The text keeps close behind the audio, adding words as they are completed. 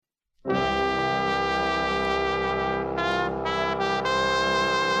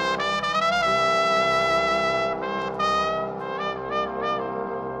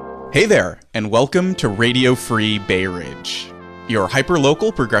Hey there, and welcome to Radio Free Bay Ridge, your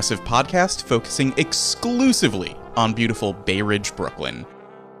hyper-local progressive podcast focusing exclusively on beautiful Bay Ridge, Brooklyn.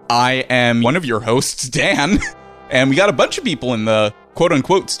 I am one of your hosts, Dan, and we got a bunch of people in the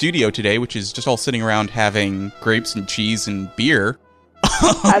quote-unquote studio today, which is just all sitting around having grapes and cheese and beer.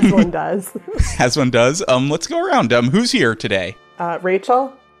 As one does. As one does. Let's go around. Who's here today?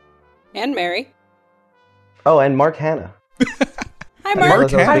 Rachel. And Mary. Oh, and Mark Hanna. Hi,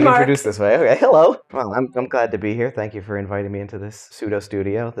 Mark. Hi, Mark. Introduced this way. Okay, hello. Well, I'm glad to be here. Thank you for inviting me into this pseudo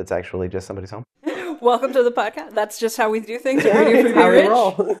studio that's actually just somebody's home. Welcome to the podcast. That's just how we do things. Yeah, Radio Free it's how Bay we Ridge.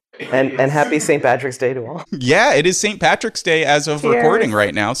 roll. And happy St. Patrick's Day to all. Yeah, it is St. Patrick's Day as of Cheers. recording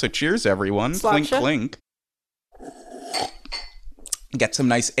right now, so cheers, everyone. Clink, Slaksha. clink. Get some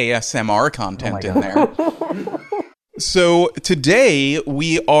nice ASMR content Oh in there. So today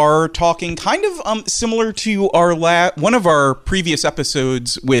we are talking kind of similar to our one of our previous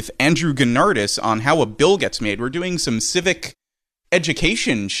episodes with Andrew Gennardis on how a bill gets made. We're doing some civic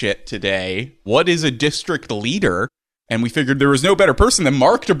education shit today. What is a district leader? And we figured there was no better person than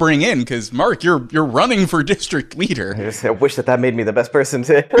Mark to bring in, because Mark, you're running for district leader. I wish that made me the best person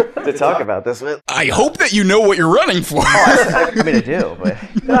to talk about this with. I hope that you know what you're running for. I mean, I do, but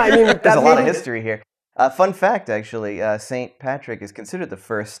No, I mean, there's a lot of history here. Fun fact, actually, St. Patrick is considered the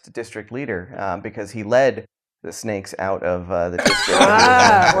first district leader because he led the snakes out of the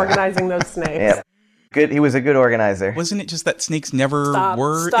district. Organizing those snakes. Yeah. Good. He was a good organizer. Wasn't it just that snakes never Stop,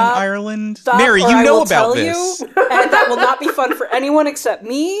 were stop, in Ireland? Stop, Mary, or you I know will about tell this. You, and that will not be fun for anyone except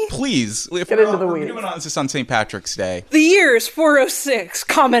me. Please, if Get into the weeds. We're doing this on St. Patrick's Day. The year is 406,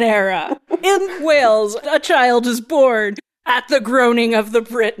 Common Era. In Wales, a child is born. At the groaning of the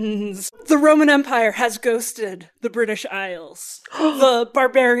Britons, the Roman Empire has ghosted the British Isles. The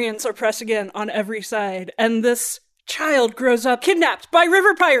barbarians are pressing in on every side, and this child grows up kidnapped by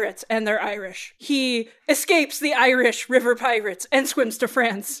river pirates, and they're Irish. He escapes the Irish river pirates and swims to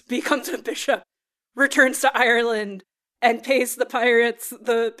France, becomes a bishop, returns to Ireland, and pays the pirates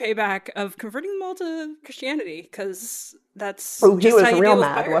the payback of converting them all to Christianity, because that's Oh, he just was how you real deal with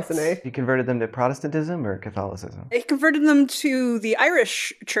mad, pirates. wasn't he? He converted them to Protestantism or Catholicism? It converted them to the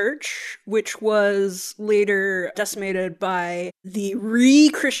Irish church, which was later decimated by the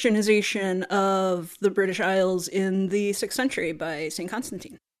re-Christianization of the British Isles in the 6th century by St.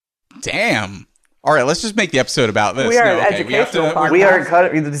 Constantine. Damn. All right, let's just make the episode about this. We are No, an okay, we have educational to- podcast.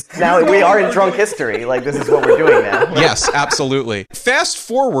 We are in drunk history. Like, this is what we're doing now. Yes, absolutely. Fast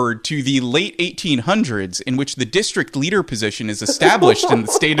forward to the late 1800s, in which the district leader position is established in the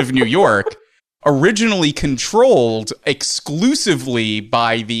state of New York, originally controlled exclusively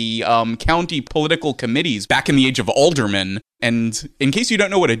by the county political committees back in the age of aldermen. And in case you don't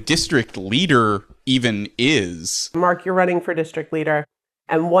know what a district leader even is, Mark, you're running for district leader.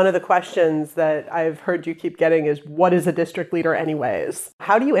 And one of the questions that I've heard you keep getting is, what is a district leader anyways?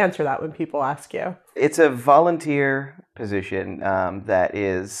 How do you answer that when people ask you? It's a volunteer position that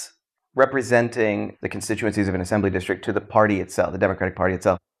is representing the constituencies of an assembly district to the party itself, the Democratic Party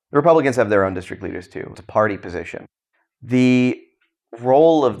itself. The Republicans have their own district leaders too. It's a party position. The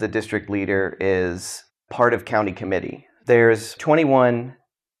role of the district leader is part of county committee. There's 21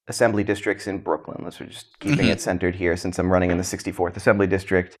 assembly districts in Brooklyn. Let's just keeping it centered here since I'm running in the 64th Assembly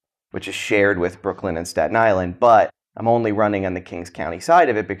District, which is shared with Brooklyn and Staten Island, but I'm only running on the Kings County side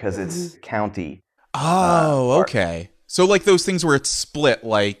of it because it's county. Okay. So like those things where it's split,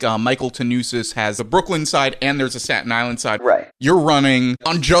 like Michael Tanusis has a Brooklyn side and there's a Staten Island side. Right. You're running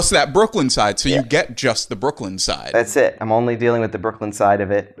on just that Brooklyn side, so you get just the Brooklyn side. That's it. I'm only dealing with the Brooklyn side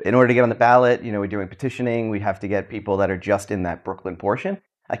of it. In order to get on the ballot, we're doing petitioning. We have to get people that are just in that Brooklyn portion.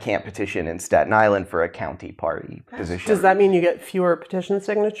 I can't petition in Staten Island for a county party position. Does that mean you get fewer petition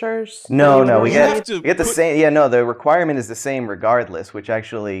signatures? No, we You have get, to we get the put- same. Yeah, no, the requirement is the same regardless, which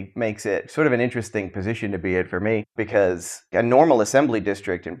actually makes it sort of an interesting position to be in for me, because a normal assembly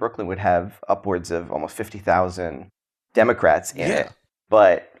district in Brooklyn would have upwards of almost 50,000 Democrats in it.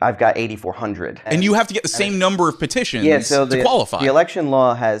 But I've got 8,400. And you have to get the same number of petitions so to qualify. The election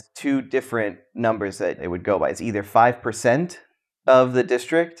law has two different numbers that it would go by. It's either 5% of the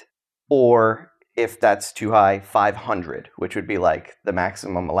district, or if that's too high, 500, which would be like the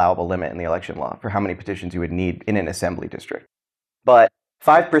maximum allowable limit in the election law for how many petitions you would need in an assembly district. But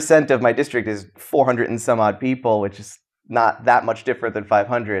 5% of my district is 400 and some odd people, which is not that much different than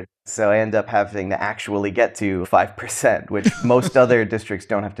 500. So I end up having to actually get to 5%, which most other districts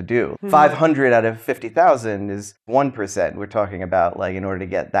don't have to do. 500 out of 50,000 is 1%. We're talking about, like, in order to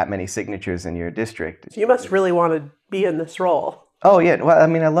get that many signatures in your district. So you must really want to be in this role. Oh, yeah. Well, I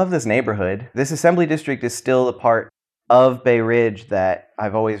mean, I love this neighborhood. This assembly district is still a part of Bay Ridge that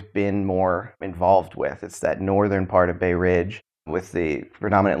I've always been more involved with. It's that northern part of Bay Ridge with the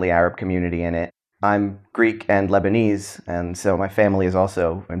predominantly Arab community in it. I'm Greek and Lebanese, and so my family is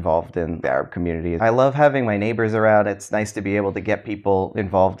also involved in the Arab community. I love having my neighbors around. It's nice to be able to get people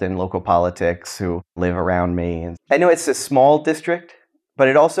involved in local politics who live around me. And I know it's a small district, but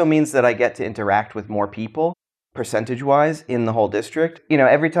it also means that I get to interact with more people, percentage-wise, in the whole district. You know,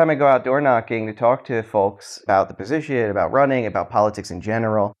 every time I go out door knocking to talk to folks about the position, about running, about politics in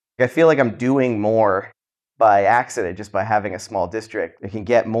general, I feel like I'm doing more by accident, just by having a small district. I can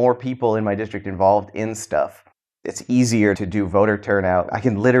get more people in my district involved in stuff. It's easier to do voter turnout. I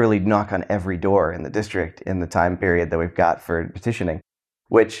can literally knock on every door in the district in the time period that we've got for petitioning,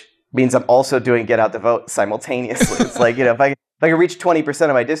 which means I'm also doing get out the vote simultaneously. It's like, if I can reach 20%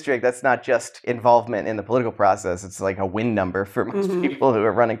 of my district, that's not just involvement in the political process. It's like a win number for most people who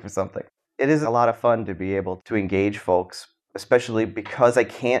are running for something. It is a lot of fun to be able to engage folks, especially because I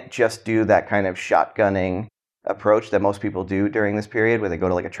can't just do that kind of shotgunning approach that most people do during this period where they go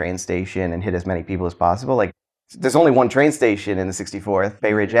to like a train station and hit as many people as possible. Like, there's only one train station in the 64th,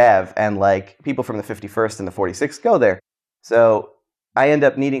 Bay Ridge Ave, and like people from the 51st and the 46th go there. So I end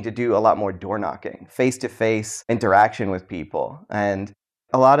up needing to do a lot more door knocking, face-to-face interaction with people. And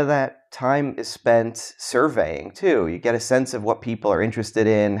a lot of that time is spent surveying too. You get a sense of what people are interested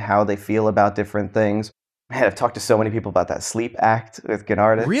in, how they feel about different things. Man, I've talked to so many people about that Sleep Act with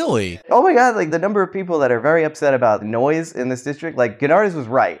Gennardis. Really? Oh my God, like the number of people that are very upset about noise in this district, like Gennardis was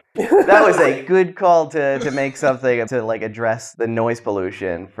right. That was a good call to make something to like address the noise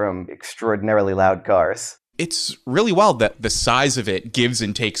pollution from extraordinarily loud cars. It's really wild that the size of it gives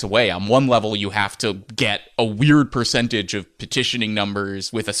and takes away. On one level, you have to get a weird percentage of petitioning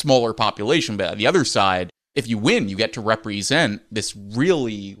numbers with a smaller population, but on the other side, if you win, you get to represent this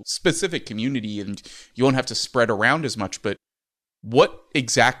really specific community and you won't have to spread around as much. But what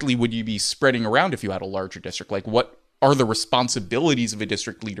exactly would you be spreading around if you had a larger district? Like, what are the responsibilities of a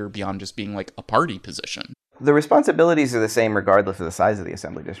district leader beyond just being like a party position? The responsibilities are the same regardless of the size of the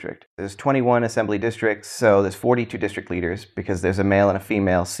assembly district. There's 21 assembly districts, so there's 42 district leaders because there's a male and a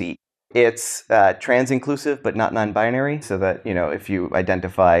female seat. It's trans-inclusive, but not non-binary, so that, if you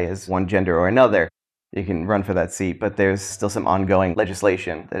identify as one gender or another, you can run for that seat. But there's still some ongoing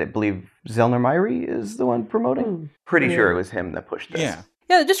legislation that I believe Zellner Myrie is the one promoting. Pretty sure it was him that pushed this. Yeah,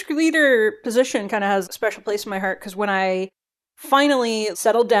 the district leader position kind of has a special place in my heart because when I finally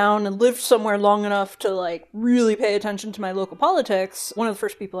settled down and lived somewhere long enough to like really pay attention to my local politics, one of the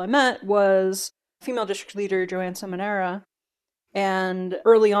first people I met was female district leader Joanne Seminara. And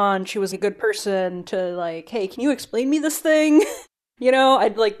early on, she was a good person to like, hey, can you explain me this thing?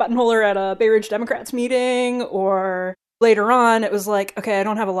 I'd like buttonhole her at a Bay Ridge Democrats meeting, or later on, it was like, okay, I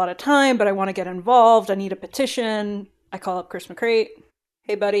don't have a lot of time, but I want to get involved. I need a petition. I call up Chris McCrate.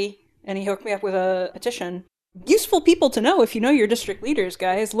 Hey, buddy. And he hooked me up with a petition. Useful people to know if you know your district leaders,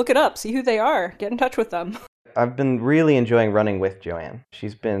 guys. Look it up. See who they are. Get in touch with them. I've been really enjoying running with Joanne.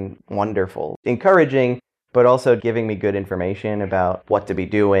 She's been wonderful. Encouraging, but also giving me good information about what to be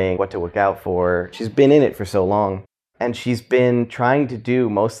doing, what to look out for. She's been in it for so long. And she's been trying to do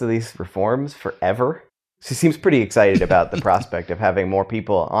most of these reforms forever. She seems pretty excited about the prospect of having more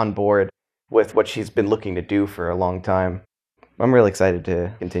people on board with what she's been looking to do for a long time. I'm really excited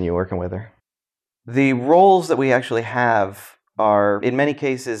to continue working with her. The roles that we actually have are, in many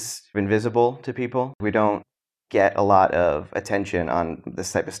cases, invisible to people. We don't get a lot of attention on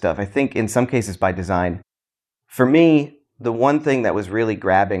this type of stuff. I think in some cases by design. For me, the one thing that was really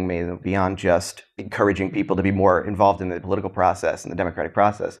grabbing me beyond just encouraging people to be more involved in the political process and the democratic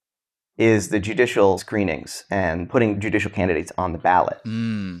process is the judicial screenings and putting judicial candidates on the ballot.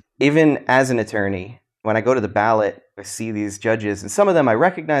 Even as an attorney, when I go to the ballot, I see these judges, and some of them I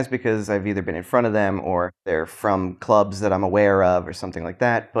recognize because I've either been in front of them or they're from clubs that I'm aware of or something like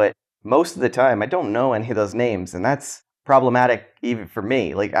that. But most of the time, I don't know any of those names, and that's problematic even for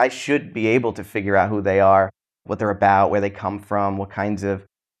me. Like, I should be able to figure out who they are, what they're about, where they come from, what kinds of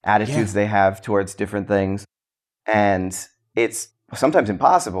attitudes they have towards different things. And it's sometimes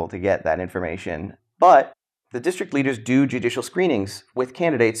impossible to get that information. But the district leaders do judicial screenings with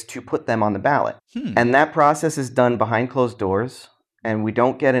candidates to put them on the ballot. And that process is done behind closed doors. And we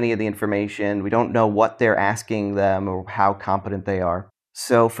don't get any of the information. We don't know what they're asking them or how competent they are.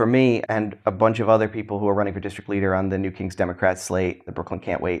 So for me and a bunch of other people who are running for district leader on the New Kings Democrats slate, the Brooklyn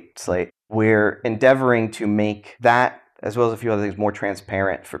Can't Wait slate, we're endeavoring to make that, as well as a few other things, more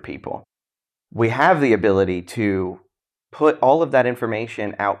transparent for people. We have the ability to put all of that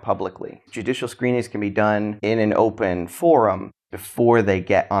information out publicly. Judicial screenings can be done in an open forum before they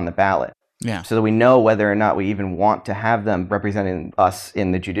get on the ballot. Yeah. so that we know whether or not we even want to have them representing us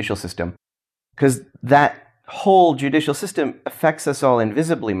in the judicial system. Because that whole judicial system affects us all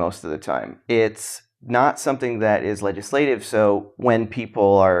invisibly most of the time. It's not something that is legislative, so when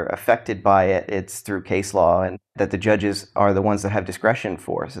people are affected by it, it's through case law, and that the judges are the ones that have discretion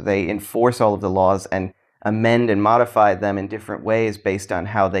for. So they enforce all of the laws and amend and modify them in different ways based on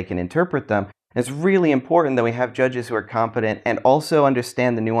how they can interpret them. And it's really important that we have judges who are competent and also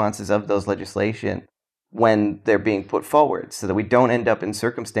understand the nuances of those legislation when they're being put forward, so that we don't end up in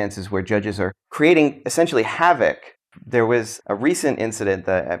circumstances where judges are creating essentially havoc. There was a recent incident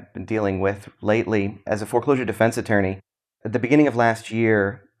that I've been dealing with lately as a foreclosure defense attorney. At the beginning of last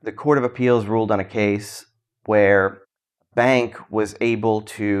year, the Court of Appeals ruled on a case where a bank was able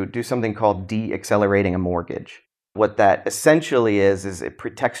to do something called de-accelerating a mortgage. What that essentially is a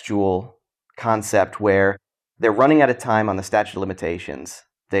pretextual concept where they're running out of time on the statute of limitations.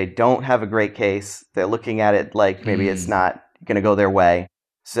 They don't have a great case. They're looking at it like maybe it's not going to go their way.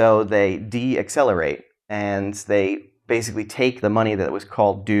 So they de-accelerate. And they basically take the money that was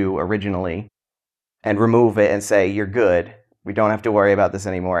called due originally and remove it and say, you're good. We don't have to worry about this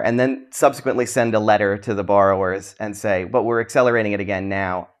anymore. And then subsequently send a letter to the borrowers and say, but we're accelerating it again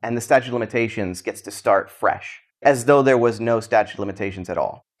now. And the statute of limitations gets to start fresh, as though there was no statute of limitations at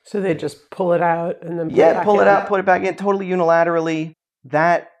all. So they just pull it out and then pull it out, put it back in totally unilaterally.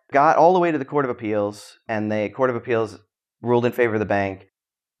 That got all the way to the Court of Appeals, and the Court of Appeals ruled in favor of the bank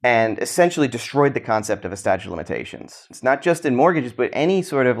and essentially destroyed the concept of a statute of limitations. It's not just in mortgages, but any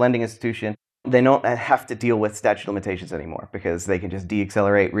sort of lending institution. They don't have to deal with statute of limitations anymore because they can just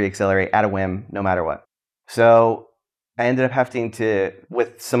de-accelerate, re-accelerate at a whim, no matter what. So I ended up having to,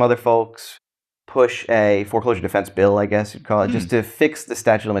 with some other folks, push a foreclosure defense bill, I guess you'd call it, just to fix the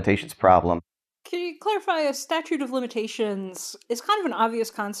statute of limitations problem. Can you clarify, a statute of limitations is kind of an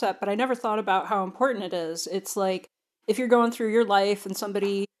obvious concept, but I never thought about how important it is. It's like, if you're going through your life and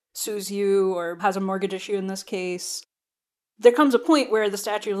somebody sues you or has a mortgage issue in this case, there comes a point where the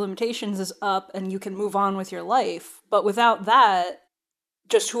statute of limitations is up and you can move on with your life. But without that,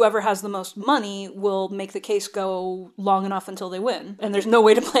 just whoever has the most money will make the case go long enough until they win. And there's no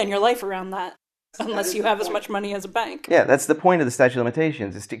way to plan your life around that unless you have as much money as a bank. Yeah, that's the point of the statute of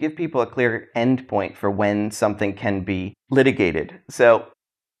limitations, is to give people a clear end point for when something can be litigated. So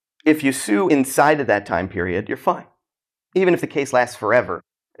if you sue inside of that time period, you're fine. Even if the case lasts forever,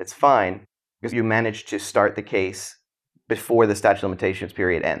 it's fine because you managed to start the case before the statute of limitations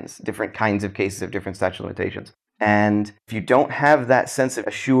period ends. Different kinds of cases have different statute of limitations. And if you don't have that sense of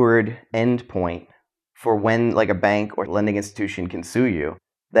assured end point for when like a bank or lending institution can sue you,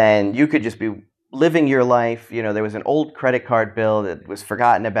 then you could just be living your life. You know, there was an old credit card bill that was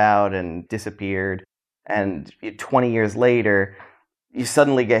forgotten about and disappeared. And 20 years later, you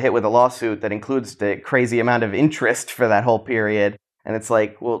suddenly get hit with a lawsuit that includes the crazy amount of interest for that whole period. And it's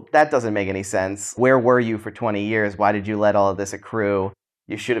like, well, that doesn't make any sense. Where were you for 20 years? Why did you let all of this accrue?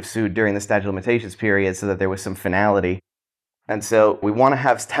 You should have sued during the statute of limitations period so that there was some finality. And so we want to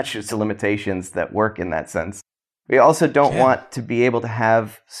have statutes of limitations that work in that sense. We also don't want to be able to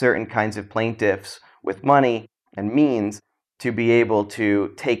have certain kinds of plaintiffs with money and means to be able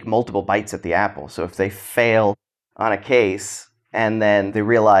to take multiple bites at the apple. So if they fail on a case and then they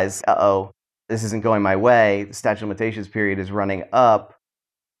realize, this isn't going my way, the statute of limitations period is running up,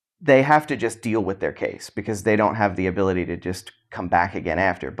 they have to just deal with their case because they don't have the ability to just come back again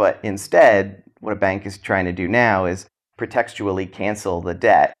after. But instead, what a bank is trying to do now is pretextually cancel the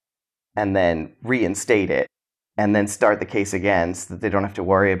debt and then reinstate it and then start the case again so that they don't have to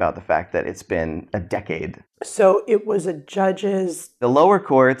worry about the fact that it's been a decade. So it was a judge's... The lower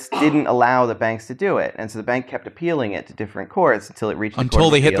courts didn't allow the banks to do it. And so the bank kept appealing it to different courts until it reached the Court of Appeals. Until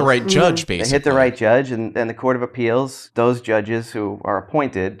they hit the right judge, basically. They hit the right judge, and the Court of Appeals, those judges who are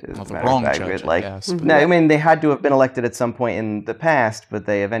appointed... the wrong judge, I guess. No, I mean, they had to have been elected at some point in the past, but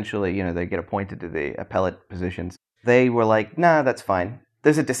they eventually, they get appointed to the appellate positions. They were like, nah, that's fine.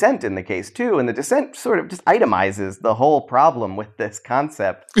 There's a dissent in the case, too, and the dissent sort of just itemizes the whole problem with this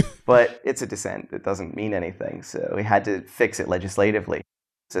concept, but it's a dissent. It doesn't mean anything, so we had to fix it legislatively.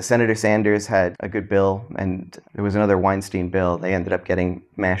 So Senator Sanders had a good bill, and there was another Weinstein bill. They ended up getting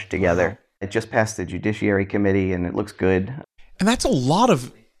mashed together. It just passed the Judiciary Committee, and it looks good. And that's a lot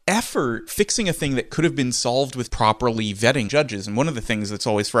of effort fixing a thing that could have been solved with properly vetting judges. And one of the things that's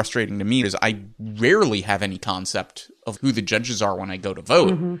always frustrating to me is I rarely have any concept of who the judges are when I go to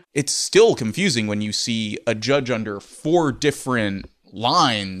vote. Mm-hmm. It's still confusing when you see a judge under 4 different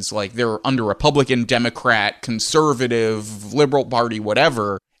lines, like they're under Republican, Democrat, conservative, liberal party,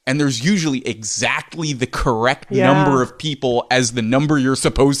 whatever. and there's usually exactly the correct number of people as the number you're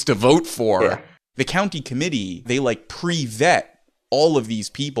supposed to vote for. Yeah. The county committee, they like pre-vet all of these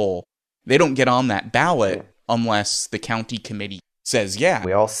people. They don't get on that ballot unless the county committee says yeah.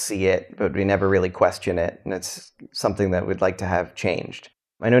 We all see it, but we never really question it, and it's something that we'd like to have changed.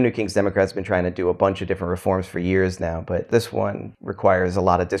 I know New Kings Democrats have been trying to do a bunch of different reforms for years now, but this one requires a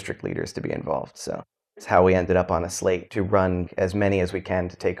lot of district leaders to be involved, so it's how we ended up on a slate to run as many as we can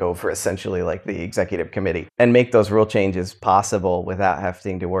to take over essentially like the executive committee and make those rule changes possible without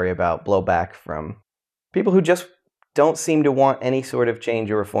having to worry about blowback from people who just don't seem to want any sort of change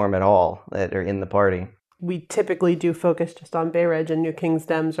or reform at all that are in the party. We typically do focus just on Bay Ridge, and New Kings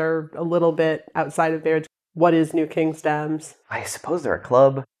Dems are a little bit outside of Bay Ridge. What is New Kings Dems? I suppose they're a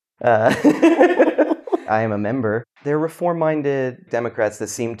club. I am a member. They're reform-minded Democrats that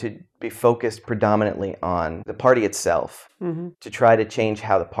seem to be focused predominantly on the party itself, to try to change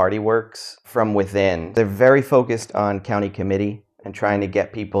how the party works from within. They're very focused on county committee and trying to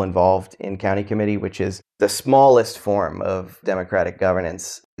get people involved in county committee, which is the smallest form of democratic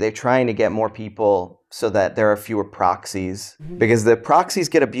governance. They're trying to get more people so that there are fewer proxies, because the proxies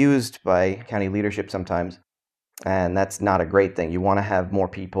get abused by county leadership sometimes. And that's not a great thing. You want to have more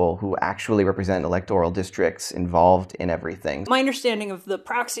people who actually represent electoral districts involved in everything. My understanding of the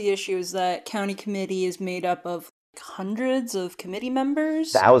proxy issue is that county committee is made up of hundreds of committee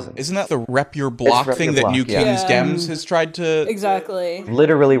members. Thousands. Isn't that the rep your block Rep thing Your that Block, New yeah. Kings Dems has tried to... Exactly.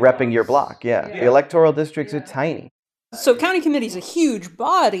 Literally repping your block, yeah. The electoral districts are tiny. So county committee is a huge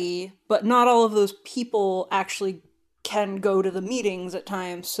body, but not all of those people actually can go to the meetings at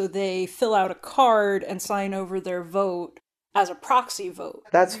times, so they fill out a card and sign over their vote as a proxy vote.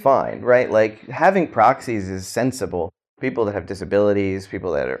 That's fine, right? Like, having proxies is sensible. People that have disabilities,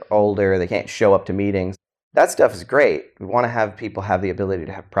 people that are older, they can't show up to meetings. That stuff is great. We want to have people have the ability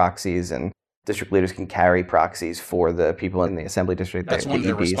to have proxies, and district leaders can carry proxies for the people in the assembly district. That's one of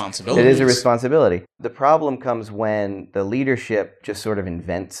their EBs. responsibilities. It is a responsibility. The problem comes when the leadership just sort of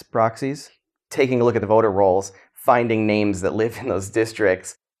invents proxies, taking a look at the voter rolls, finding names that live in those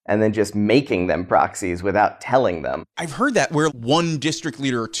districts, and then just making them proxies without telling them. I've heard that where one district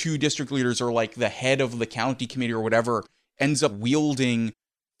leader or two district leaders or like the head of the county committee or whatever ends up wielding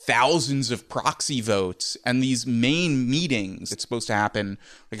thousands of proxy votes, and these main meetings, it's supposed to happen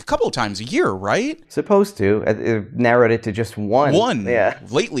like a couple of times a year, right? Supposed to. It narrowed it to just one. Yeah.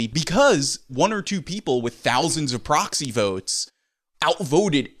 Lately, because one or two people with thousands of proxy votes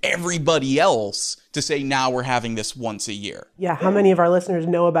outvoted everybody else to say, now we're having this once a year. Yeah, how many of our listeners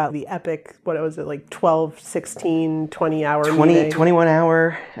know about the epic, what was it, like 12, 16, 20-hour meeting?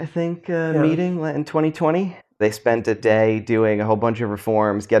 21-hour, I think, meeting in 2020. They spent a day doing a whole bunch of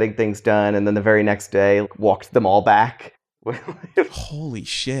reforms, getting things done, and then the very next day walked them all back. Holy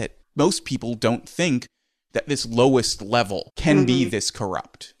shit. Most people don't think that this lowest level can be this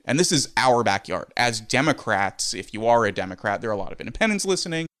corrupt. And this is our backyard. As Democrats, if you are a Democrat, there are a lot of independents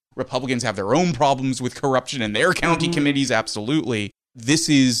listening. Republicans have their own problems with corruption in their county committees, absolutely. This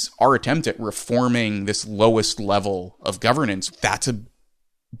is our attempt at reforming this lowest level of governance. That's a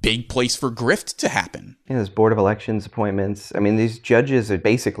big place for grift to happen. Yeah, there's Board of Elections appointments. I mean, these judges are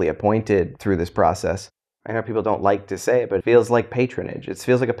basically appointed through this process. I know people don't like to say it, but it feels like patronage. It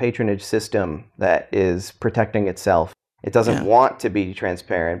feels like a patronage system that is protecting itself. It doesn't want to be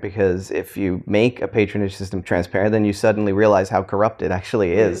transparent, because if you make a patronage system transparent, then you suddenly realize how corrupt it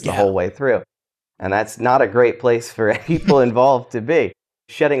actually is the whole way through. And that's not a great place for people involved to be.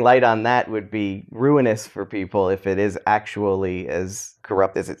 Shedding light on that would be ruinous for people if it is actually as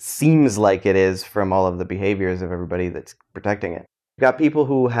corrupt as it seems like it is from all of the behaviors of everybody that's protecting it. You've got people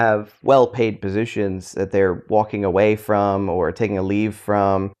who have well-paid positions that they're walking away from or taking a leave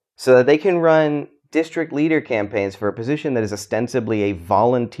from so that they can run district leader campaigns for a position that is ostensibly a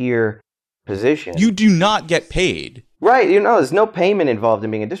volunteer position. You do not get paid. Right, there's no payment involved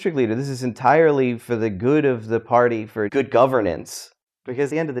in being a district leader. This is entirely for the good of the party, for good governance.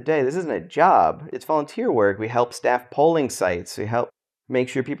 Because at the end of the day, this isn't a job. It's volunteer work. We help staff polling sites. We help make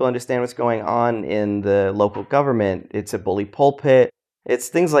sure people understand what's going on in the local government. It's a bully pulpit. It's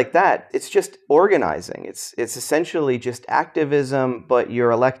things like that. It's just organizing. It's essentially just activism, but you're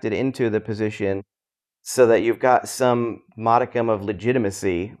elected into the position so that you've got some modicum of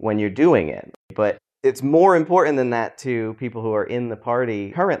legitimacy when you're doing it. But it's more important than that to people who are in the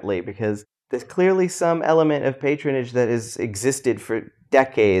party currently, because there's clearly some element of patronage that has existed for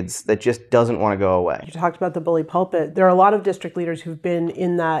decades that just doesn't want to go away. You talked about the bully pulpit. There are a lot of district leaders who've been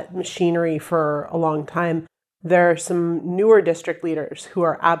in that machinery for a long time. There are some newer district leaders who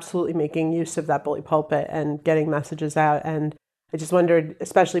are absolutely making use of that bully pulpit and getting messages out. And I just wondered,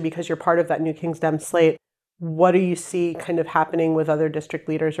 especially because you're part of that New King's Dem slate, what do you see kind of happening with other district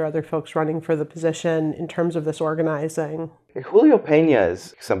leaders or other folks running for the position in terms of this organizing? Julio Pena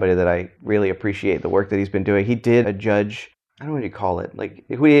is somebody that I really appreciate the work that he's been doing. He did a judge, I don't know what you call it. Like,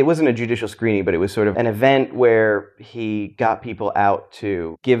 it wasn't a judicial screening, but it was sort of an event where he got people out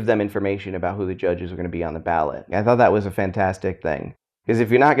to give them information about who the judges were going to be on the ballot. I thought that was a fantastic thing. Because if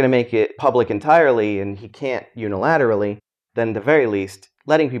you're not going to make it public entirely, and he can't unilaterally, then at the very least,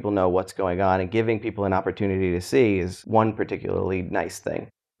 letting people know what's going on and giving people an opportunity to see is one particularly nice thing.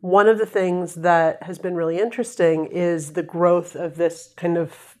 One of the things that has been really interesting is the growth of this kind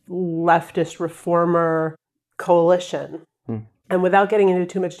of leftist reformer coalition. And without getting into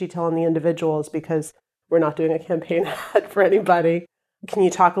too much detail on the individuals, because we're not doing a campaign ad for anybody, can you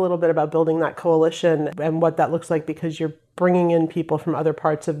talk a little bit about building that coalition and what that looks like? Because you're bringing in people from other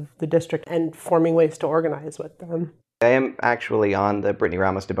parts of the district and forming ways to organize with them. I am actually on the Brittany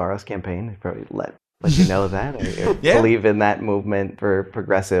Ramos de Barros campaign. I probably let you know that. I believe in that movement for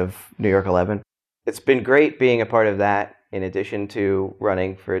progressive New York 11. It's been great being a part of that in addition to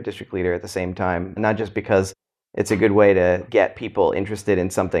running for district leader at the same time, not just because it's a good way to get people interested in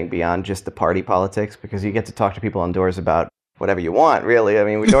something beyond just the party politics, because you get to talk to people on doors about whatever you want, really. I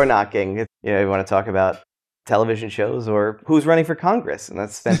mean, we're door knocking. You want to talk about television shows or who's running for Congress, and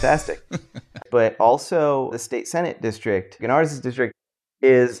that's fantastic. But also the state Senate district, Gennardis' district,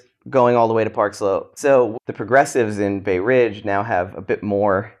 is going all the way to Park Slope. So the progressives in Bay Ridge now have a bit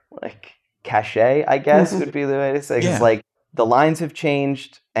more like cachet, I guess would be the way to say it. It's like the lines have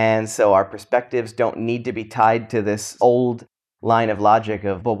changed, and so our perspectives don't need to be tied to this old line of logic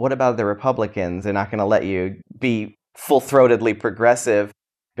of, well, what about the Republicans? They're not going to let you be full-throatedly progressive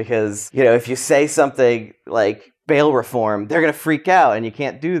because, if you say something like bail reform, they're going to freak out, and you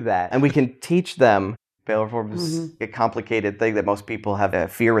can't do that. And we can teach them. Bail reform is a complicated thing that most people have a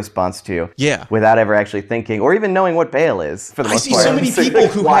fear response to without ever actually thinking or even knowing what bail is, for the most part. I see so many people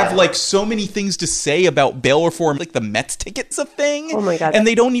who have so many things to say about bail reform, like the Mets ticket's a thing. Oh my God. And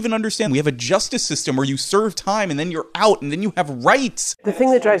they don't even understand. We have a justice system where you serve time and then you're out and then you have rights. The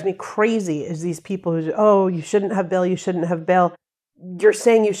thing that drives me crazy is these people who, you shouldn't have bail, you shouldn't have bail. You're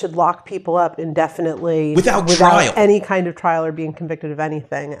saying you should lock people up indefinitely without trial, any kind of trial or being convicted of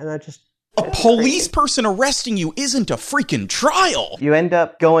anything. And that just... A police person arresting you isn't a freaking trial. You end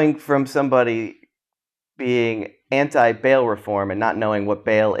up going from somebody being anti-bail reform and not knowing what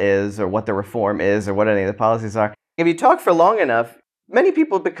bail is or what the reform is or what any of the policies are. If you talk for long enough, many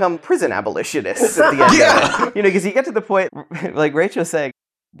people become prison abolitionists at the end of it. Because you get to the point, like Rachel saying,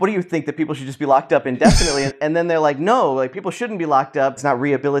 what do you think, that people should just be locked up indefinitely? And then they're like, no, people shouldn't be locked up. It's not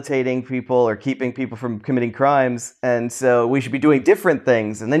rehabilitating people or keeping people from committing crimes. And so we should be doing different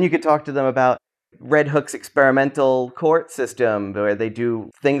things. And then you could talk to them about Red Hook's experimental court system, where they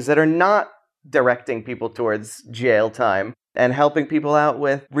do things that are not directing people towards jail time and helping people out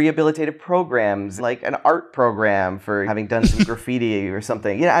with rehabilitative programs, like an art program for having done some graffiti or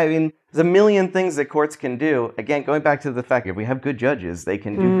something. There's a million things that courts can do. Again, going back to the fact that if we have good judges, they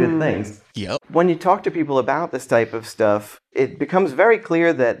can do good things. Yep. When you talk to people about this type of stuff, it becomes very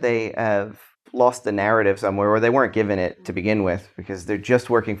clear that they have lost the narrative somewhere, or they weren't given it to begin with, because they're just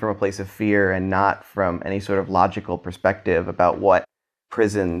working from a place of fear and not from any sort of logical perspective about what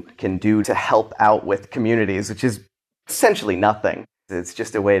prison can do to help out with communities, which is essentially nothing. It's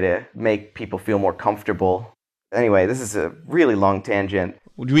just a way to make people feel more comfortable. Anyway, this is a really long tangent.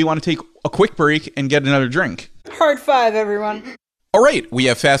 Do we want to take a quick break and get another drink? Hard five, everyone. All right, we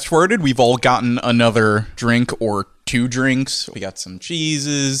have fast forwarded. We've all gotten another drink or 2 drinks. We got some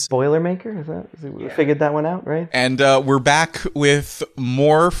cheeses. Boilermaker? We figured that one out, right? And we're back with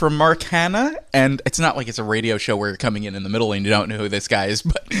more from Mark Hanna. And it's not like it's a radio show where you're coming in the middle and you don't know who this guy is.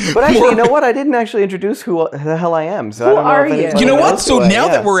 But actually, you know what? I didn't actually introduce who the hell I am. So who I don't know are if you? You know what? So now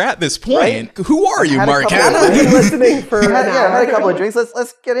that we're at this point, who are you, Mark Hanna? I've been listening for I had a couple of drinks.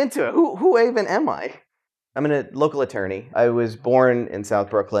 Let's get into it. Who even am I? I'm a local attorney. I was born in South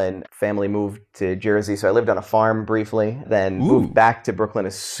Brooklyn. Family moved to Jersey, so I lived on a farm briefly, then moved back to Brooklyn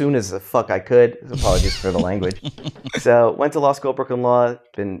as soon as the fuck I could. Apologies for the language. So went to law school at Brooklyn Law,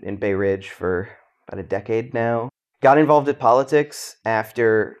 been in Bay Ridge for about a decade now. Got involved in politics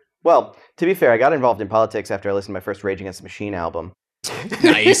after, to be fair, I got involved in politics after I listened to my first Rage Against the Machine album.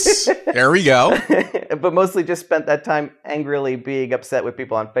 Nice. There we go. But mostly just spent that time angrily being upset with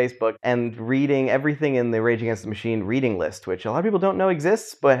people on Facebook and reading everything in the Rage Against the Machine reading list, which a lot of people don't know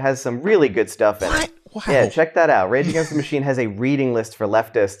exists, but has some really good stuff in it. Wow. Yeah, check that out. Rage Against the Machine has a reading list for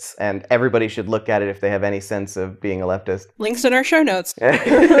leftists, and everybody should look at it if they have any sense of being a leftist. Links in our show notes.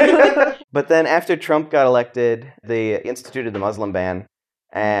 But then after Trump got elected, they instituted the Muslim ban.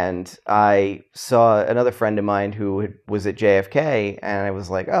 And I saw another friend of mine who was at JFK, and I was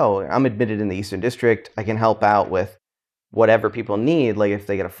like, oh, I'm admitted in the Eastern District. I can help out with whatever people need. Like if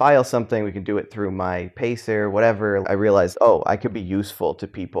they got to file something, we can do it through my Pacer, whatever. I realized, oh, I could be useful to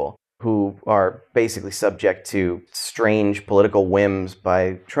people who are basically subject to strange political whims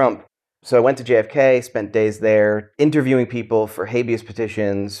by Trump. So I went to JFK, spent days there, interviewing people for habeas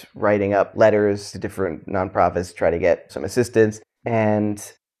petitions, writing up letters to different nonprofits to try to get some assistance,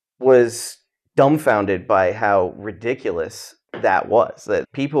 and was dumbfounded by how ridiculous that was. That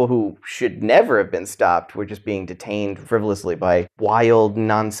people who should never have been stopped were just being detained frivolously by wild,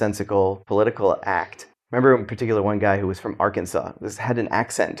 nonsensical political act. Remember in particular one guy who was from Arkansas. This had an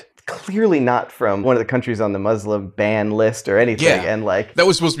accent. Clearly not from one of the countries on the Muslim ban list or anything. Yeah, and like that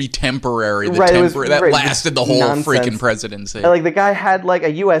was supposed to be temporary. That lasted the whole freaking presidency. And like the guy had like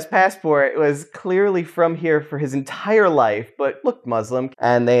a U.S. passport. It was clearly from here for his entire life, but looked Muslim.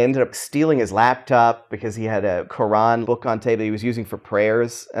 And they ended up stealing his laptop because he had a Quran book on tape that he was using for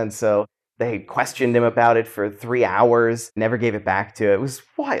prayers. And so they questioned him about it for 3 hours, never gave it back to it. It was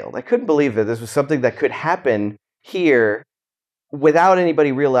wild. I couldn't believe that this was something that could happen here without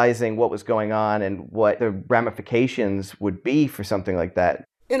anybody realizing what was going on and what the ramifications would be for something like that.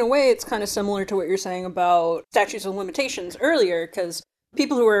 In a way, it's kind of similar to what you're saying about statutes of limitations earlier, because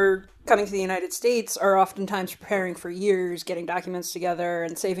people who are coming to the United States are oftentimes preparing for years, getting documents together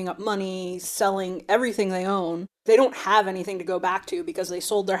and saving up money, selling everything they own. They don't have anything to go back to because they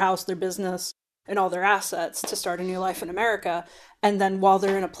sold their house, their business, and all their assets to start a new life in America. And then while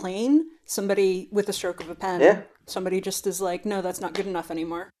they're in a plane, somebody with a stroke of a pen, somebody just is like, no, that's not good enough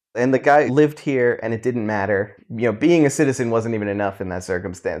anymore. And the guy lived here and it didn't matter. You know, being a citizen wasn't even enough in that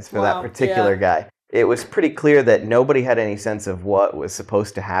circumstance for that particular guy. It was pretty clear that nobody had any sense of what was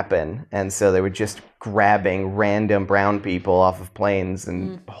supposed to happen. And so they were just grabbing random brown people off of planes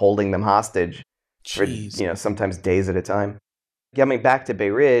and holding them hostage for, sometimes days at a time. Coming back to Bay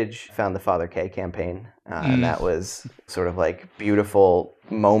Ridge, found the Father K campaign. And that was sort of like beautiful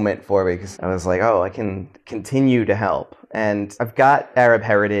moment for me because I was like, oh, I can continue to help. And I've got Arab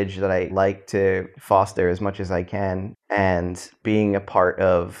heritage that I like to foster as much as I can. And being a part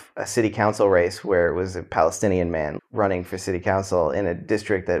of a city council race where it was a Palestinian man running for city council in a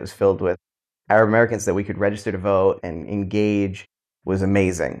district that was filled with Arab Americans that we could register to vote and engage was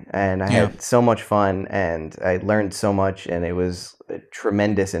amazing. And I had so much fun and I learned so much and it was a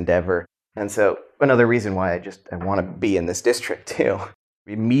tremendous endeavor. And so another reason why I want to be in this district too.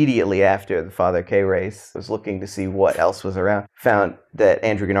 Immediately after the Father K race, I was looking to see what else was around. Found that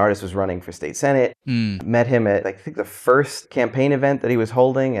Andrew Gennardis was running for state senate. Met him at, I think, the first campaign event that he was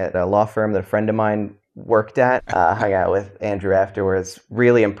holding at a law firm that a friend of mine worked at. Hung out with Andrew afterwards.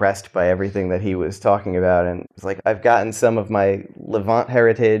 Really impressed by everything that he was talking about. And was like, I've gotten some of my Levant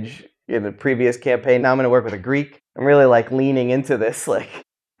heritage in the previous campaign. Now I'm going to work with a Greek. I'm really like leaning into this, like,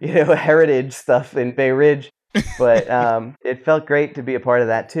 heritage stuff in Bay Ridge. But it felt great to be a part of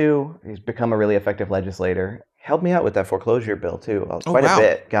that too. He's become a really effective legislator. Helped me out with that foreclosure bill too. Quite a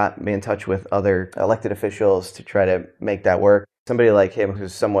bit. Got me in touch with other elected officials to try to make that work. Somebody like him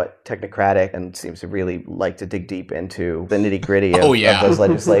who's somewhat technocratic and seems to really like to dig deep into the nitty-gritty of those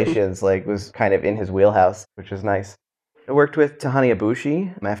legislations, like was kind of in his wheelhouse, which was nice. I worked with Tahani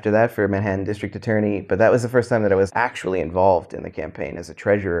Abushi after that for Manhattan District Attorney, but that was the first time that I was actually involved in the campaign as a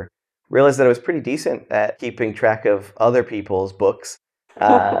treasurer. Realized that I was pretty decent at keeping track of other people's books.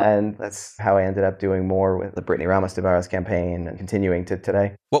 And that's how I ended up doing more with the Brittany Ramos-Tabarez campaign and continuing to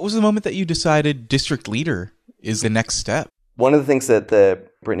today. What was the moment that you decided district leader is the next step? One of the things that the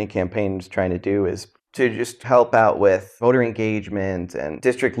Brittany campaign is trying to do is to just help out with voter engagement, and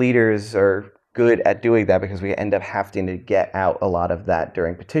district leaders are good at doing that because we end up having to get out a lot of that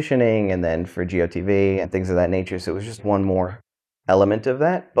during petitioning and then for GOTV and things of that nature. So it was just one more element of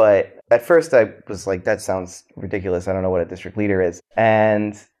that. But at first I was like, that sounds ridiculous. I don't know what a district leader is.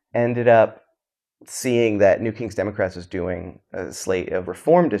 And ended up seeing that New Kings Democrats was doing a slate of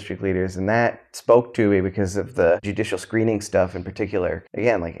reform district leaders. And that spoke to me because of the judicial screening stuff in particular.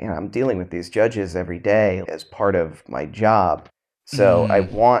 Again, like, I'm dealing with these judges every day as part of my job. So I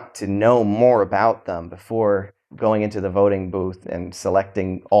want to know more about them before going into the voting booth and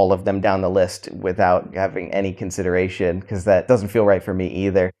selecting all of them down the list without having any consideration, because that doesn't feel right for me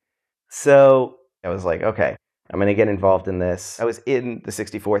either. So I was like, okay, I'm going to get involved in this. I was in the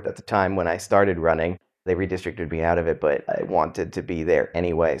 64th at the time when I started running. They redistricted me out of it, but I wanted to be there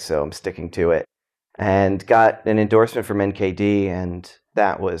anyway, so I'm sticking to it. And got an endorsement from NKD, and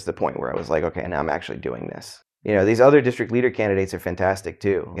that was the point where I was like, okay, now I'm actually doing this. These other district leader candidates are fantastic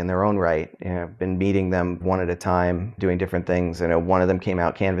too in their own right. I've been meeting them one at a time, doing different things. I know one of them came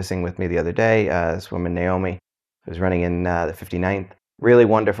out canvassing with me the other day, this woman Naomi, who's running in the 59th. Really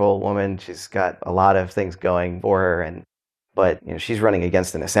wonderful woman. She's got a lot of things going for her, but she's running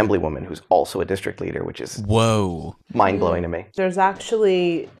against an assemblywoman who's also a district leader, which is mind-blowing to me. There's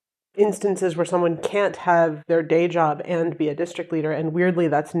actually instances where someone can't have their day job and be a district leader, and weirdly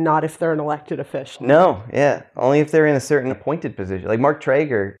that's not if they're an elected official. No, yeah. Only if they're in a certain appointed position. Like Mark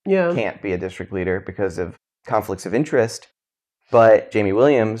Traeger can't be a district leader because of conflicts of interest, but Jamie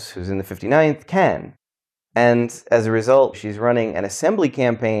Williams, who's in the 59th, can. And as a result, she's running an assembly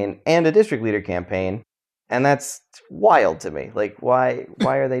campaign and a district leader campaign, and that's wild to me. Like, why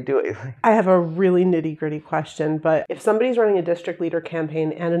are they doing it? I have a really nitty-gritty question, but if somebody's running a district leader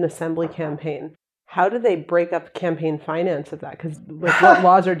campaign and an assembly campaign, how do they break up campaign finance of that? Because what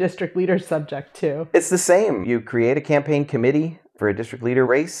laws are district leaders subject to? It's the same. You create a campaign committee for a district leader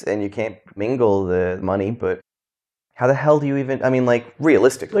race, and you can't mingle the money, but how the hell do you even,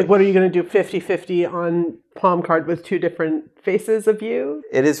 realistically. Like, what are you going to do, 50-50 on palm card with two different faces of you?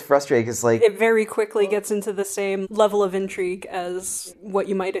 It is frustrating because, it very quickly gets into the same level of intrigue as what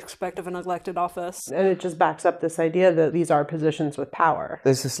you might expect of an elected office. And it just backs up this idea that these are positions with power.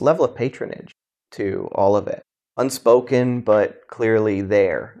 There's this level of patronage to all of it. Unspoken, but clearly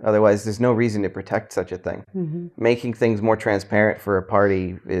there. Otherwise, there's no reason to protect such a thing. Mm-hmm. Making things more transparent for a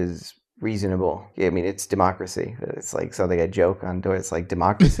party is reasonable. I mean, it's democracy. It's like something I joke on. It's like,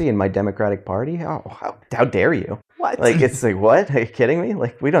 democracy in my Democratic Party? Oh, how dare you? What? It's like, what? Are you kidding me?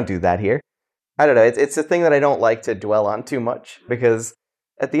 We don't do that here. I don't know. It's a thing that I don't like to dwell on too much, because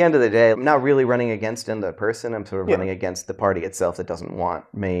at the end of the day, I'm not really running against the person. I'm sort of running against the party itself that doesn't want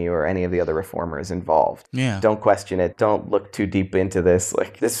me or any of the other reformers involved. Yeah. Don't question it. Don't look too deep into this.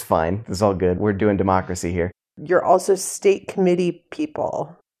 This is fine. This is all good. We're doing democracy here. You're also state committee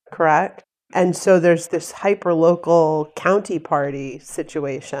people, correct? And so there's this hyper-local county party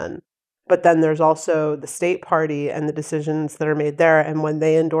situation. But then there's also the state party and the decisions that are made there. And when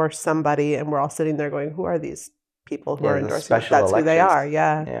they endorse somebody, and we're all sitting there going, who are these people who are endorsing? That's elections. Who they are,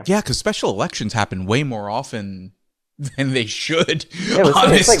 yeah. Yeah, because special elections happen way more often than they should,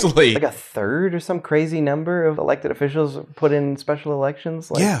 honestly. It's like a third or some crazy number of elected officials put in special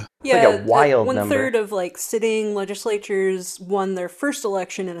elections. Yeah. It's like a wild number. 1/3 of sitting legislatures won their first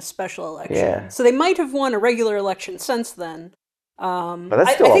election in a special election. Yeah. So they might have won a regular election since then. But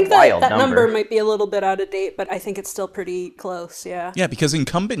that's still I think a wild that number. might be a little bit out of date, but I think it's still pretty close, yeah. Yeah, because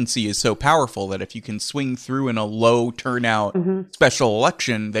incumbency is so powerful that if you can swing through in a low turnout special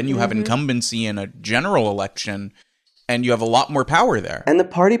election, then you have incumbency in a general election, and you have a lot more power there. And the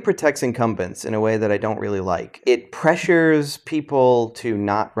party protects incumbents in a way that I don't really like. It pressures people to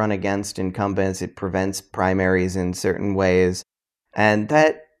not run against incumbents. It prevents primaries in certain ways. And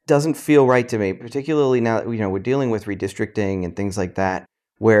that doesn't feel right to me, particularly now that we're dealing with redistricting and things like that,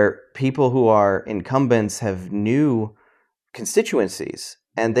 where people who are incumbents have new constituencies,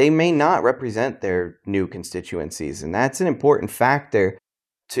 and they may not represent their new constituencies. And that's an important factor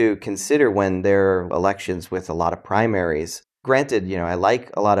to consider when there are elections with a lot of primaries. Granted, I like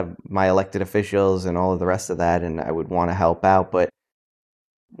a lot of my elected officials and all of the rest of that, and I would want to help out, but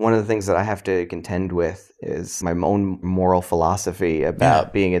one of the things that I have to contend with is my own moral philosophy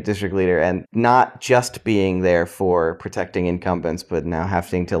about being a district leader, and not just being there for protecting incumbents, but now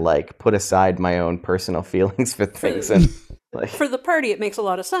having to put aside my own personal feelings for things. And for the party, it makes a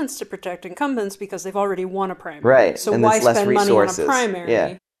lot of sense to protect incumbents because they've already won a primary. Right. So and why less spend resources. money on a primary?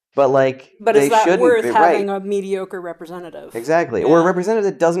 Yeah. But is that worth be, having a mediocre representative? Exactly. Yeah. Or a representative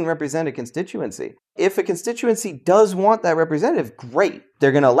that doesn't represent a constituency. If a constituency does want that representative, great.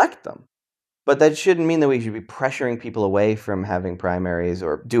 They're going to elect them. But that shouldn't mean that we should be pressuring people away from having primaries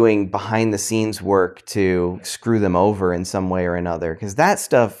or doing behind-the-scenes work to screw them over in some way or another, because that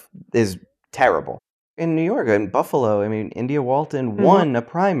stuff is terrible. In New York, in Buffalo, India Walton won a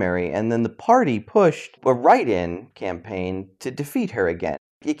primary, and then the party pushed a write-in campaign to defeat her again.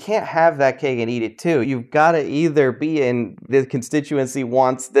 You can't have that cake and eat it too. You've got to either be in the constituency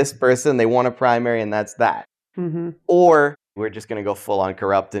wants this person, they want a primary, and that's that. Mm-hmm. Or we're just going to go full on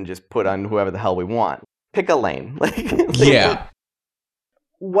corrupt and just put on whoever the hell we want. Pick a lane. Yeah.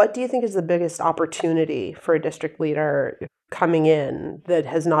 What do you think is the biggest opportunity for a district leader coming in that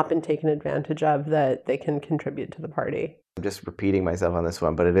has not been taken advantage of that they can contribute to the party? I'm just repeating myself on this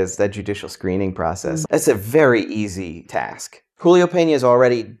one, but it is that judicial screening process. It's a very easy task. Julio Pena has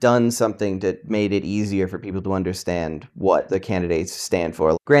already done something that made it easier for people to understand what the candidates stand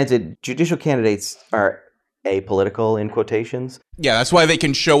for. Granted, judicial candidates are apolitical in quotations. Yeah, that's why they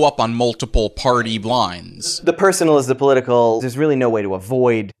can show up on multiple party lines. The personal is the political. There's really no way to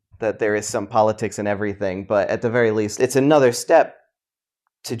avoid that there is some politics in everything, but at the very least, it's another step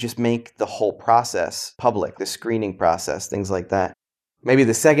to just make the whole process public, the screening process, things like that. Maybe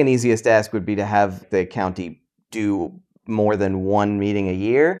the second easiest ask would be to have the county do more than one meeting a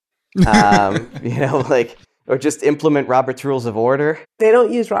year, or just implement Robert's Rules of Order. They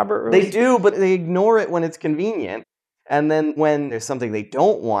don't use Robert Rules. They do, but they ignore it when it's convenient. And then when there's something they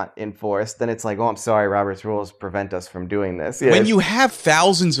don't want enforced, then it's like, oh, I'm sorry, Robert's Rules prevent us from doing this. When you have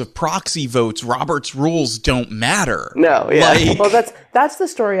thousands of proxy votes, Robert's Rules don't matter. No, yeah. Well, that's the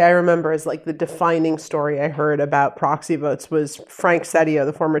story I remember is like the defining story I heard about proxy votes was Frank Seddio,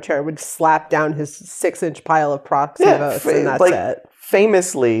 the former chair, would slap down his 6-inch pile of proxy votes, and that's it.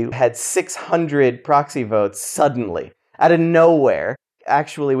 Famously had 600 proxy votes suddenly, out of nowhere.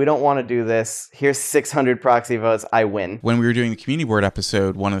 Actually, we don't want to do this. Here's 600 proxy votes. I win. When we were doing the community board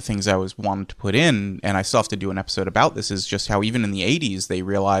episode, one of the things I was wanting to put in, and I still have to do an episode about this, is just how even in the 80s, they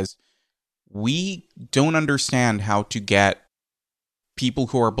realized we don't understand how to get people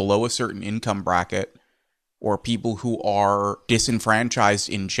who are below a certain income bracket or people who are disenfranchised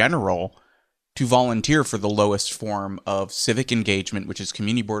in general to volunteer for the lowest form of civic engagement, which is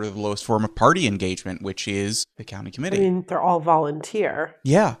community board, or the lowest form of party engagement, which is the county committee. I mean, they're all volunteer.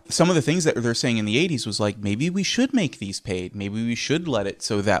 Yeah. Some of the things that they're saying in the 80s was like, maybe we should make these paid. Maybe we should let it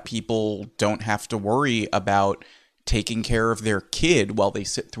so that people don't have to worry about taking care of their kid while they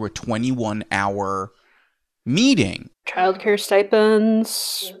sit through a 21-hour meeting. Childcare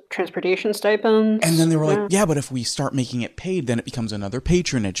stipends, transportation stipends. And then they were like, yeah, but if we start making it paid, then it becomes another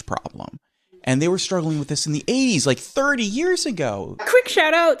patronage problem. And they were struggling with this in the 80s, like 30 years ago. Quick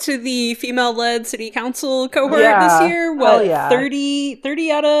shout out to the female-led city council cohort this year. What,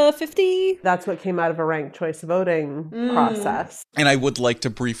 30 out of 50? That's what came out of a ranked choice voting process. And I would like to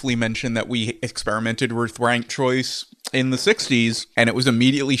briefly mention that we experimented with ranked choice in the 60s, and it was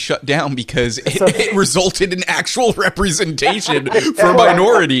immediately shut down because it resulted in actual representation for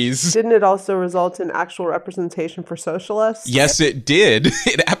minorities. Didn't it also result in actual representation for socialists? Yes, it did.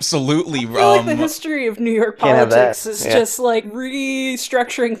 It absolutely... I feel like the history of New York politics is just like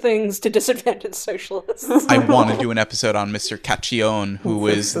restructuring things to disadvantage socialists. I want to do an episode on Mr. Cacchione, who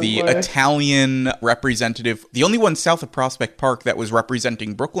was the Italian representative, the only one south of Prospect Park that was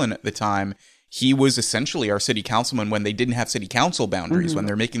representing Brooklyn at the time. He was essentially our city councilman when they didn't have city council boundaries. When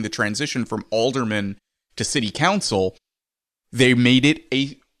they're making the transition from alderman to city council, they made it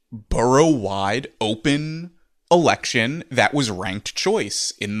a borough-wide open election that was ranked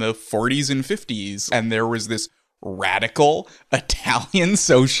choice in the 40s and 50s. And there was this radical Italian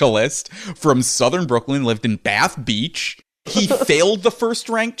socialist from southern Brooklyn, lived in Bath Beach. He failed the first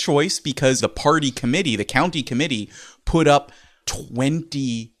ranked choice because the party committee, the county committee, put up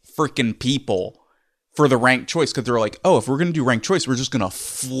 20 freaking people for the ranked choice because they're like, oh, if we're going to do ranked choice, we're just going to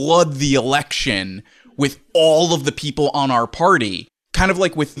flood the election with all of the people on our party. Kind of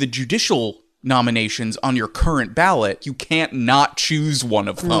like with the judicial nominations on your current ballot, you can't not choose one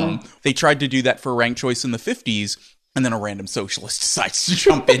of them. They tried to do that for ranked choice in the 50s, and then a random socialist decides to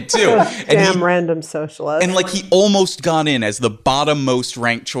jump in too. Random socialist. And like he almost got in as the bottom-most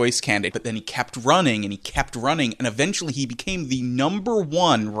ranked choice candidate, but then he kept running, and eventually he became the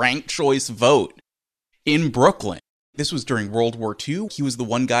 #1 ranked choice vote in Brooklyn. This was during World War II. He was the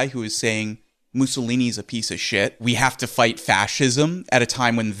one guy who was saying, Mussolini's a piece of shit. We have to fight fascism at a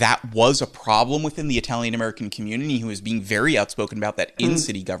time when that was a problem within the Italian-American community. He was being very outspoken about that in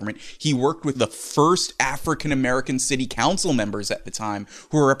city government. He worked with the first African-American city council members at the time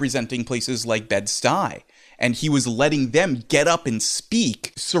who were representing places like Bed-Stuy. And he was letting them get up and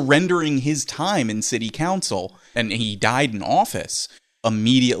speak, surrendering his time in city council. And he died in office.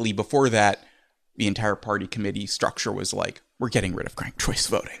 Immediately before that, the entire party committee structure was like, we're getting rid of ranked choice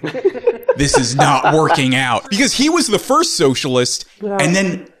voting. This is not working out. Because he was the first socialist, and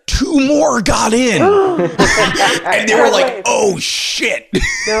then 2 more got in. And they were like, oh, shit.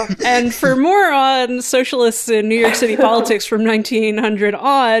 And for more on socialists in New York City politics from 1900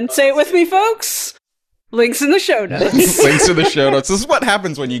 on, say it with me, folks. Links in the show notes. Links in the show notes. This is what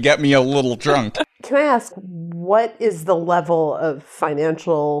happens when you get me a little drunk. Can I ask, what is the level of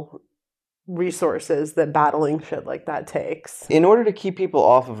financial resources that battling shit like that takes? In order to keep people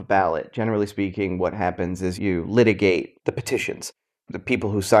off of a ballot, generally speaking, what happens is you litigate the petitions. The people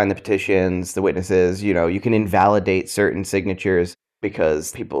who sign the petitions, the witnesses, you can invalidate certain signatures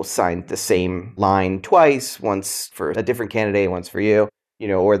because people signed the same line twice, once for a different candidate, once for you.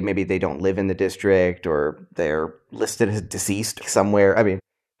 Or maybe they don't live in the district or they're listed as deceased somewhere. I mean,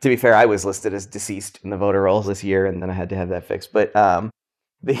 To be fair, I was listed as deceased in the voter rolls this year, and then I had to have that fixed. But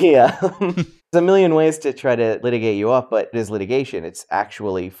there's a million ways to try to litigate you off, but it is litigation. It's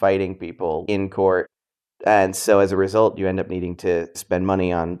actually fighting people in court. And so as a result, you end up needing to spend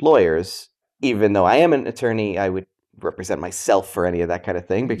money on lawyers. Even though I am an attorney, I would represent myself for any of that kind of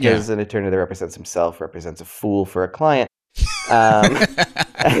thing, because an attorney that represents himself represents a fool for a client.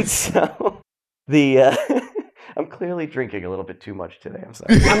 And so I'm clearly drinking a little bit too much today. I'm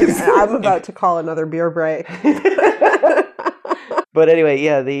sorry. I'm about to call another beer break. But anyway,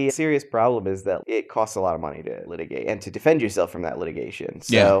 yeah, the serious problem is that it costs a lot of money to litigate and to defend yourself from that litigation.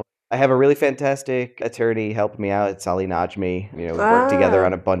 So I have a really fantastic attorney help me out. It's Ali Najmi. We worked together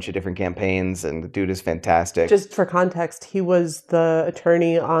on a bunch of different campaigns, and the dude is fantastic. Just for context, he was the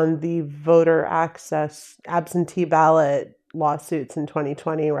attorney on the voter access absentee ballot lawsuits in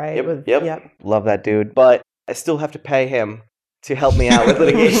 2020, right? Yep. Love that dude. But I still have to pay him to help me out with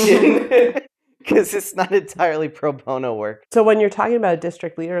litigation. Because it's not entirely pro bono work. So when you're talking about a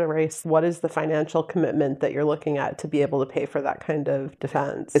district leader race, what is the financial commitment that you're looking at to be able to pay for that kind of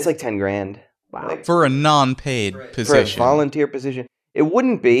defense? It's like $10,000. Wow. For a non-paid position. For a volunteer position. It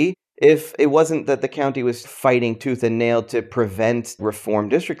wouldn't be if it wasn't that the county was fighting tooth and nail to prevent reform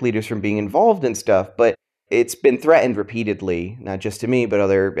district leaders from being involved in stuff. But it's been threatened repeatedly, not just to me, but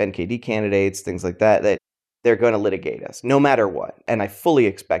other NKD candidates, things like that, that they're going to litigate us, no matter what. And I fully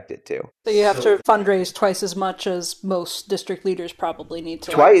expect it to. So you have to fundraise twice as much as most district leaders probably need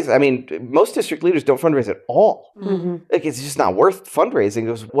to. Twice? I mean, most district leaders don't fundraise at all. Mm-hmm. Like, it's just not worth fundraising.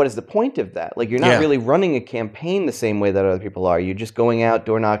 Because what is the point of that? Like, you're not really running a campaign the same way that other people are. You're just going out,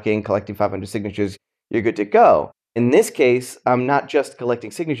 door knocking, collecting 500 signatures. You're good to go. In this case, I'm not just collecting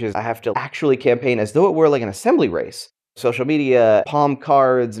signatures. I have to actually campaign as though it were like an assembly race. Social media, palm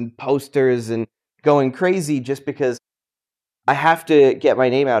cards and posters and going crazy, just because I have to get my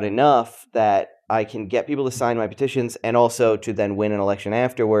name out enough that I can get people to sign my petitions and also to then win an election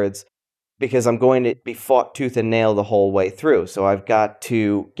afterwards, because I'm going to be fought tooth and nail the whole way through. So I've got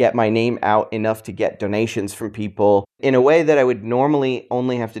to get my name out enough to get donations from people in a way that I would normally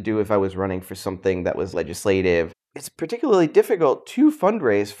only have to do if I was running for something that was legislative. It's particularly difficult to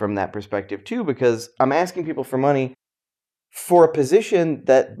fundraise from that perspective too, because I'm asking people for money for a position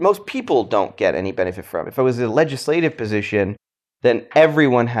that most people don't get any benefit from. If I was a legislative position, then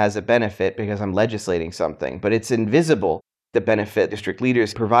everyone has a benefit because I'm legislating something, but it's invisible, the benefit district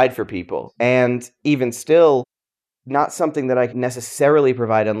leaders provide for people. And even still, not something that I can necessarily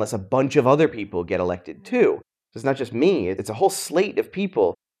provide unless a bunch of other people get elected too. So it's not just me, it's a whole slate of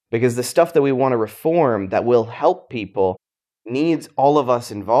people, because the stuff that we want to reform that will help people needs all of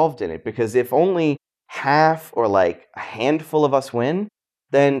us involved in it. Because if only half or like a handful of us win,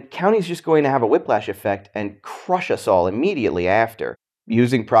 then county's just going to have a whiplash effect and crush us all immediately after,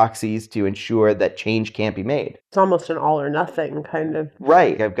 using proxies to ensure that change can't be made. It's almost an all or nothing kind of.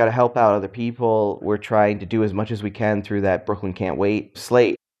 Right. I've got to help out other people. We're trying to do as much as we can through that Brooklyn Can't Wait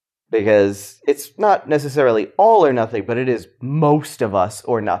slate, because it's not necessarily all or nothing, but it is most of us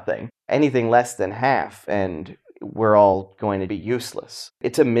or nothing. Anything less than half, and we're all going to be useless.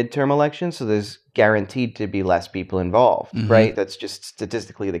 It's a midterm election, so there's guaranteed to be less people involved, right? That's just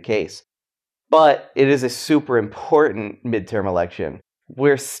statistically the case. But it is a super important midterm election.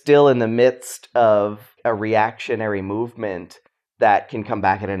 We're still in the midst of a reactionary movement that can come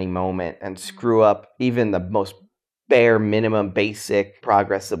back at any moment and screw up even the most bare minimum basic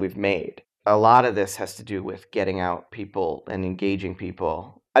progress that we've made. A lot of this has to do with getting out people and engaging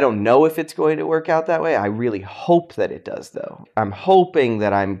people. I don't know if it's going to work out that way. I really hope that it does, though. I'm hoping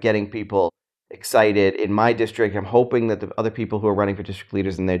that I'm getting people excited in my district. I'm hoping that the other people who are running for district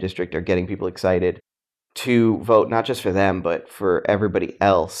leaders in their district are getting people excited to vote, not just for them, but for everybody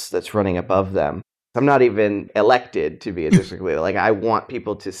else that's running above them. I'm not even elected to be a district leader. Like, I want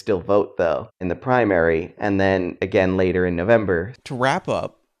people to still vote, though, in the primary, and then again later in November. To wrap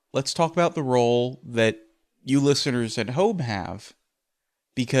up, let's talk about the role that you listeners at home have.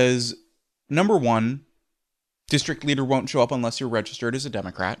 Because, number one, district leader won't show up unless you're registered as a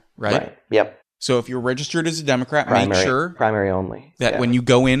Democrat, right? Yep. So if you're registered as a Democrat, Primary, make sure primary only. that when you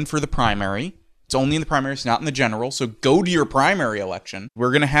go in for the primary, it's only in the primary, it's not in the general. So go to your primary election.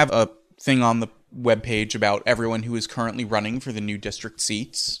 We're going to have a thing on the webpage about everyone who is currently running for the new district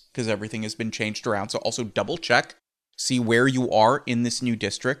seats, because everything has been changed around. So also double check, see where you are in this new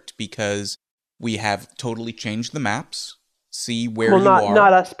district, because we have totally changed the maps. see where Well, you not are.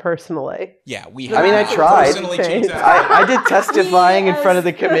 not us personally. Yeah, we. I mean, I tried. Personally changed that. I did testifying in front of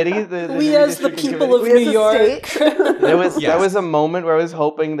the committee. We as the redistricting people of committee. New York. That Yes. was a moment where I was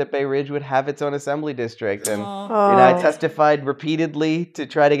hoping that Bay Ridge would have its own assembly district, and Aw. I testified repeatedly to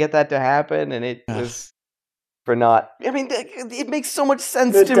try to get that to happen, and it was for naught. I mean, it makes so much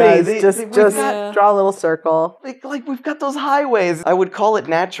sense It to does. me. Just Yeah. draw a little circle. Like we've got those highways. I would call it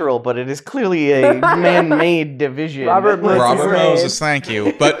natural, but it is clearly a man-made division. Robert Moses. Robert Right. Moses, thank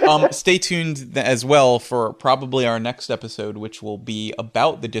you. But stay tuned as well for probably our next episode, which will be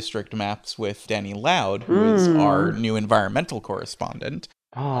about the district maps with Danny Loud, who is our new environmental correspondent.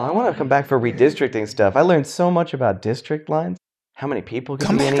 Oh, I want to come back for redistricting stuff. I learned so much about district lines. How many people can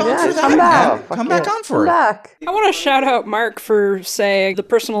Come be back in on each for district? that. back. Oh, fuck Come back yeah. on for Come it. back. I want to shout out Mark for saying the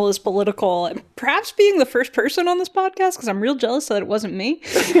personal is political, and perhaps being the first person on this podcast, because I'm real jealous that it wasn't me.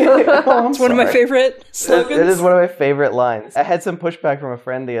 Oh, I'm It's one of my sorry. favorite slogans. It is one of my favorite lines. I had some pushback from a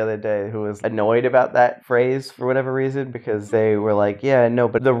friend the other day who was annoyed about that phrase for whatever reason, because they were like, yeah, no,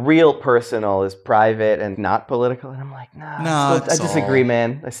 but the real personal is private and not political. And I'm like, nah, No, I it's disagree, all-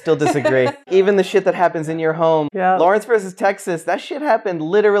 man. I still disagree. Even the shit that happens in your home. Yeah. Lawrence versus Texas, that shit happened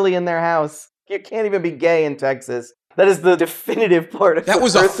literally in their house. You can't even be gay in Texas. That is the definitive part of That the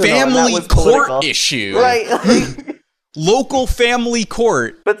was a personal, and that family was court political. issue. Right. Local family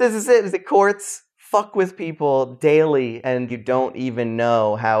court. But this is it. The courts fuck with people daily, and you don't even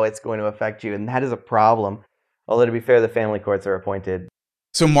know how it's going to affect you, and that is a problem. Although, to be fair, the family courts are appointed.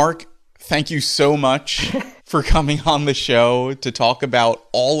 So, Mark, thank you so much for coming on the show to talk about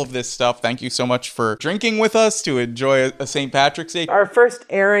all of this stuff. Thank you so much for drinking with us to enjoy a St. Patrick's Day. Our first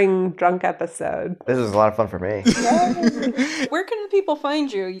airing drunk episode. This was a lot of fun for me. Where can people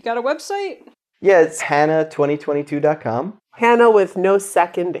find you? You got a website? Yeah, it's Hannah2022.com. Hannah with no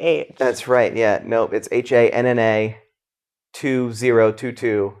second H. That's right, yeah. Nope, it's HANNA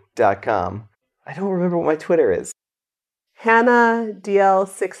 2022.com. I don't remember what my Twitter is. Hannah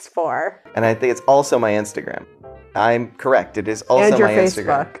DL64. And I think it's also my Instagram. I'm correct. It is also And your my Instagram.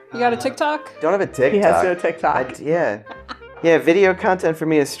 Facebook. You got a TikTok? Don't have a TikTok. He has no TikTok. Yeah. Yeah, video content for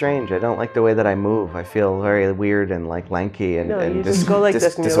me is strange. I don't like the way that I move. I feel very weird and like lanky and, No, and you just go like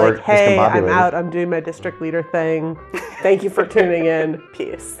this and you're like, hey, I'm out. I'm doing my district leader thing. Thank you for tuning in.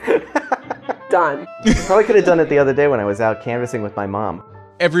 Peace. Done. Probably could have done it the other day when I was out canvassing with my mom.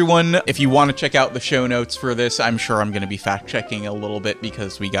 Everyone, if you want to check out the show notes for this, I'm sure I'm going to be fact-checking a little bit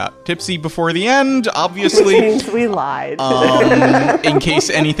because we got tipsy before the end, obviously. Means we lied. In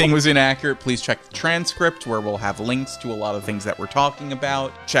case anything was inaccurate, please check the transcript where we'll have links to a lot of things that we're talking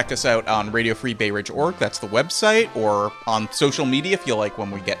about. Check us out on Radio Free Bay Ridge Org, that's the website, or on social media if you like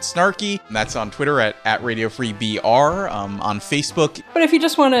when we get snarky. That's on Twitter at Radio Free BR, on Facebook. But if you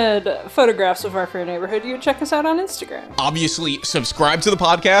just wanted photographs of our fair neighborhood, you would check us out on Instagram. Obviously, subscribe to the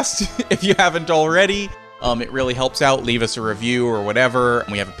podcast if you haven't already. It really helps out. Leave us a review or whatever.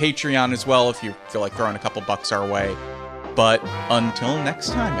 We have a Patreon as well if you feel like throwing a couple bucks our way. But until next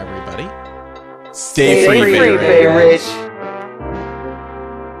time, everybody, stay free, free, Bay Ridge. Bay Ridge.